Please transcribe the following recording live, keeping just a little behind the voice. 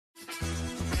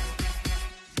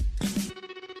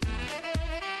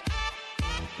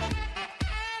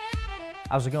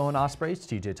How's it going, Ospreys?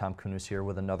 TJ Tomkunas here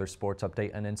with another sports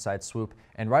update and inside swoop.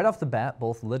 And right off the bat,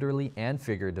 both literally and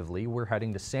figuratively, we're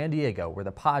heading to San Diego, where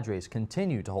the Padres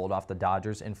continue to hold off the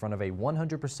Dodgers in front of a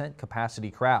 100%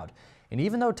 capacity crowd. And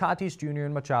even though Tatis Jr.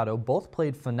 and Machado both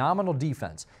played phenomenal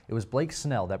defense, it was Blake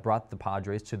Snell that brought the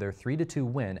Padres to their 3-2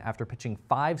 win after pitching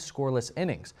 5 scoreless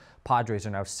innings. Padres are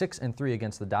now 6-3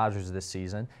 against the Dodgers this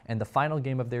season, and the final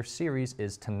game of their series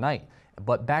is tonight.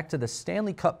 But back to the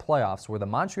Stanley Cup playoffs, where the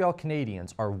Montreal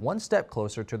Canadiens are one step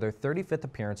closer to their 35th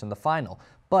appearance in the final,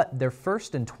 but their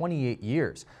first in 28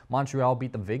 years. Montreal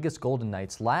beat the Vegas Golden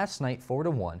Knights last night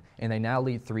 4-1, and they now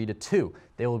lead 3-2.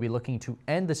 They will be looking to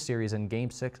end the series in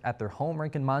Game 6 at their home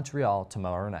rink in Montreal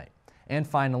tomorrow night. And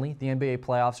finally, the NBA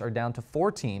playoffs are down to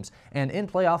 4 teams, and in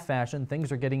playoff fashion, things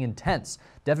are getting intense.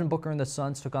 Devin Booker and the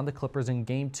Suns took on the Clippers in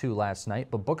Game 2 last night,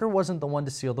 but Booker wasn't the one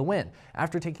to seal the win.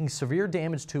 After taking severe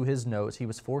damage to his nose, he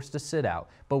was forced to sit out.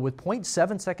 But with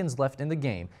 0.7 seconds left in the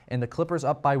game, and the Clippers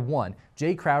up by 1,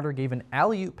 Jay Crowder gave an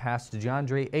alley-oop pass to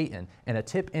DeAndre Ayton and a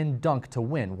tip-in dunk to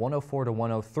win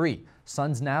 104-103.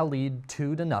 Suns now lead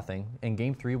 2-0, and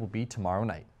Game 3 will be tomorrow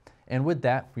night. And with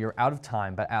that, we are out of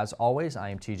time, but as always, I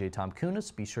am TJ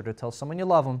Tomkunas. Be sure to tell someone you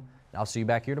love them, and I'll see you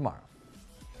back here tomorrow.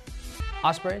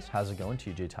 Ospreys, how's it going?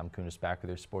 TJ Tomkunas back with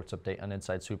your sports update on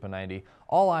Inside Super 90.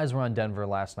 All eyes were on Denver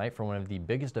last night for one of the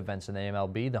biggest events in the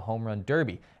MLB, the Home Run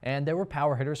Derby, and there were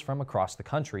power hitters from across the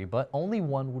country, but only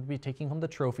one would be taking home the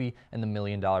trophy and the $1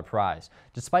 million prize.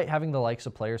 Despite having the likes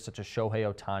of players such as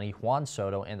Shohei Ohtani, Juan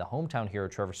Soto, and the hometown hero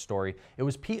Trevor Story, it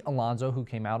was Pete Alonso who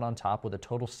came out on top with a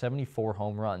total 74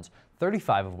 home runs,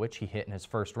 35 of which he hit in his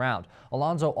first round.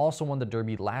 Alonso also won the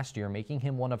Derby last year, making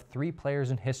him one of 3 players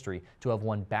in history to have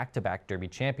won back-to-back Derby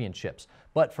championships.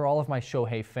 But for all of my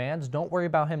Shohei fans, don't worry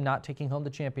about him not taking home the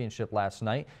championship last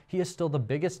night. He is still the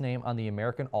biggest name on the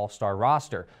American All-Star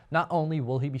roster. Not only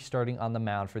will he be starting on the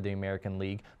mound for the American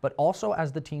League, but also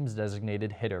as the team's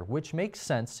designated hitter, which makes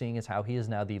sense seeing as how he is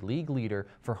now the league leader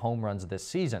for home runs this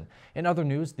season. In other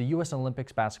news, the U.S.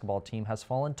 Olympics basketball team has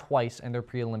fallen twice in their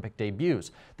pre-Olympic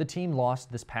debuts. The team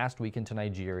lost this past weekend to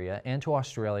Nigeria and to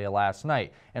Australia last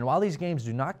night. And while these games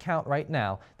do not count right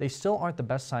now, they still aren't the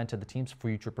best sign to the team's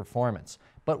future performance.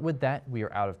 But with that, we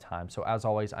are out of time. So as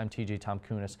always, I'm TJ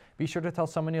Tomkunas. Be sure to tell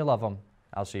someone you love them.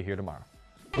 I'll see you here tomorrow.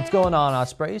 What's going on,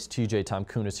 Ospreys? TJ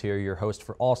Tomkunas here, your host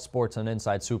for all sports on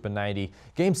Inside Super 90.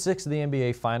 Game 6 of the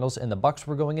NBA Finals, and the Bucks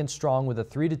were going in strong with a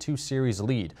 3-2 series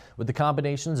lead. With the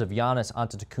combinations of Giannis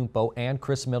Antetokounmpo and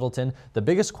Chris Middleton, the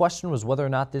biggest question was whether or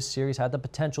not this series had the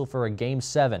potential for a Game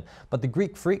 7. But the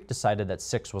Greek Freak decided that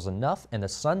 6 was enough, and the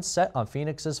sun set on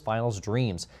Phoenix's finals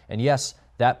dreams. And yes,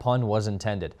 that pun was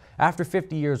intended. After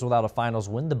 50 years without a finals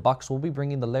win, the Bucks will be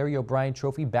bringing the Larry O'Brien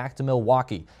Trophy back to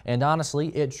Milwaukee. And honestly,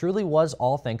 it truly was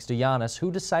all thanks to Giannis, who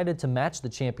decided to match the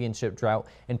championship drought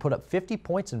and put up 50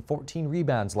 points and 14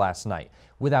 rebounds last night.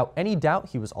 Without any doubt,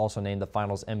 he was also named the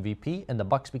finals MVP, and the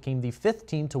Bucks became the 5th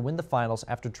team to win the finals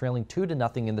after trailing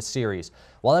 2-0 in the series.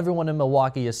 While everyone in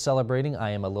Milwaukee is celebrating, I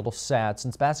am a little sad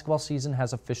since basketball season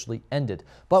has officially ended.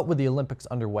 But with the Olympics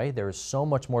underway, there is so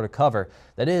much more to cover.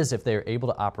 That is, if they are able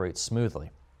to operate smoothly.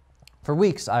 For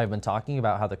weeks, I have been talking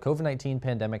about how the COVID-19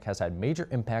 pandemic has had major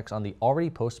impacts on the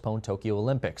already postponed Tokyo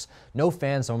Olympics. No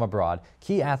fans from abroad,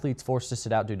 key athletes forced to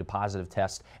sit out due to positive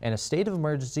tests, and a state of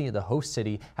emergency in the host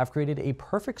city have created a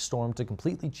perfect storm to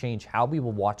completely change how we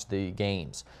will watch the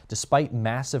games. Despite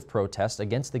massive protests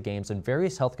against the games and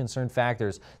various health concern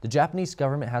factors, the Japanese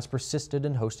government has persisted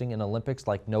in hosting an Olympics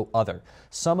like no other.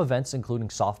 Some events, including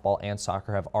softball and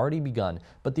soccer, have already begun,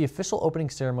 but the official opening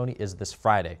ceremony is this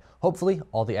Friday. Hopefully,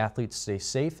 all the athletes stay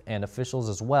safe and officials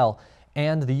as well,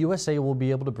 and the USA will be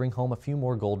able to bring home a few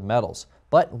more gold medals.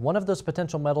 But one of those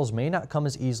potential medals may not come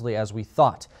as easily as we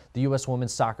thought. The U.S.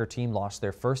 women's soccer team lost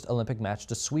their first Olympic match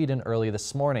to Sweden early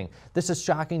this morning. This is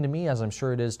shocking to me, as I'm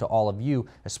sure it is to all of you,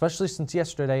 especially since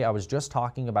yesterday I was just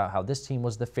talking about how this team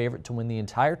was the favorite to win the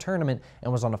entire tournament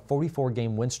and was on a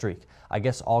 44-game win streak. I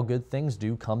guess all good things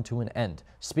do come to an end.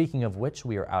 Speaking of which,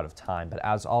 we are out of time, but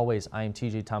as always, I am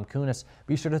TJ Tomkunas.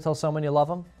 Be sure to tell someone you love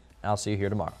them, and I'll see you here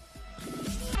tomorrow.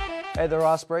 Hey there,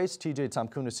 Ospreys. TJ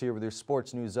Tomkunas here with your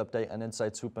sports news update on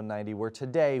Inside Swoop 90, where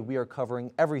today we are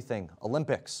covering everything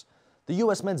Olympics. The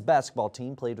U.S. men's basketball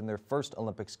team played in their first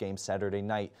Olympics game Saturday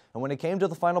night, and when it came to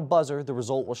the final buzzer, the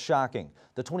result was shocking.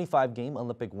 The 25-game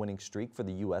Olympic winning streak for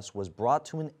the U.S. was brought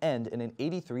to an end in an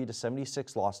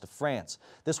 83-76 loss to France.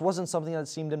 This wasn't something that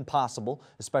seemed impossible,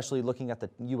 especially looking at the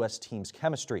U.S. team's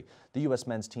chemistry. The U.S.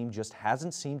 men's team just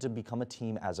hasn't seemed to become a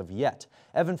team as of yet.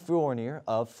 Evan Fournier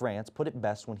of France put it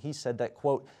best when he said that,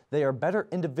 quote, "They are better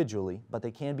individually, but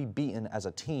they can be beaten as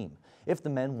a team. If the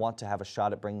men want to have a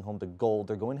shot at bringing home the gold,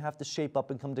 they're going to have to shape shape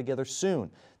up and come together soon.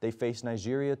 They face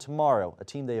Nigeria tomorrow, a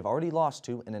team they have already lost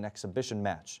to in an exhibition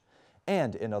match.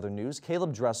 And in other news,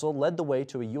 Caleb Dressel led the way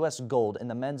to a U.S. gold in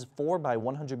the men's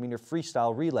 4x100-meter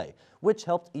freestyle relay, which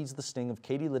helped ease the sting of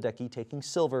Katie Ledecky taking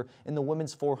silver in the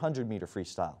women's 400-meter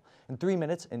freestyle. In 3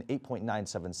 minutes and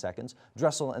 8.97 seconds,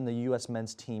 Dressel and the U.S.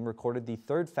 men's team recorded the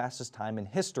third fastest time in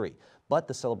history. But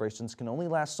the celebrations can only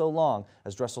last so long,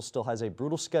 as Dressel still has a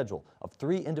brutal schedule of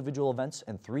 3 individual events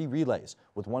and 3 relays.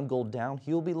 With 1 gold down,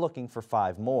 he will be looking for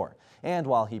 5 more. And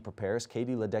while he prepares,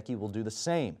 Katie Ledecky will do the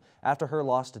same. After her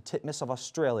loss to Titmus of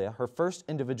Australia, her first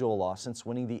individual loss since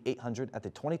winning the 800 at the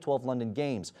 2012 London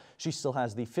Games, she still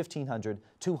has the 1500,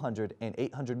 200, and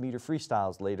 800-meter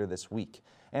freestyles later this week.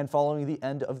 And following the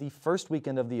end of the first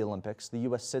weekend of the Olympics, the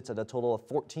U.S. sits at a total of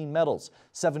 14 medals,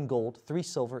 7 gold, 3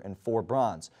 silver, and 4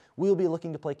 bronze. We will be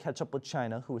looking to play catch-up with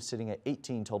China, who is sitting at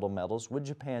 18 total medals, with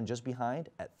Japan just behind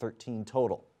at 13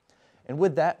 total. And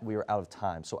with that, we are out of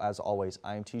time. So as always,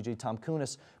 I am TJ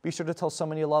Tomkunas. Be sure to tell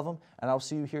someone you love them, and I'll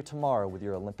see you here tomorrow with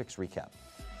your Olympics recap.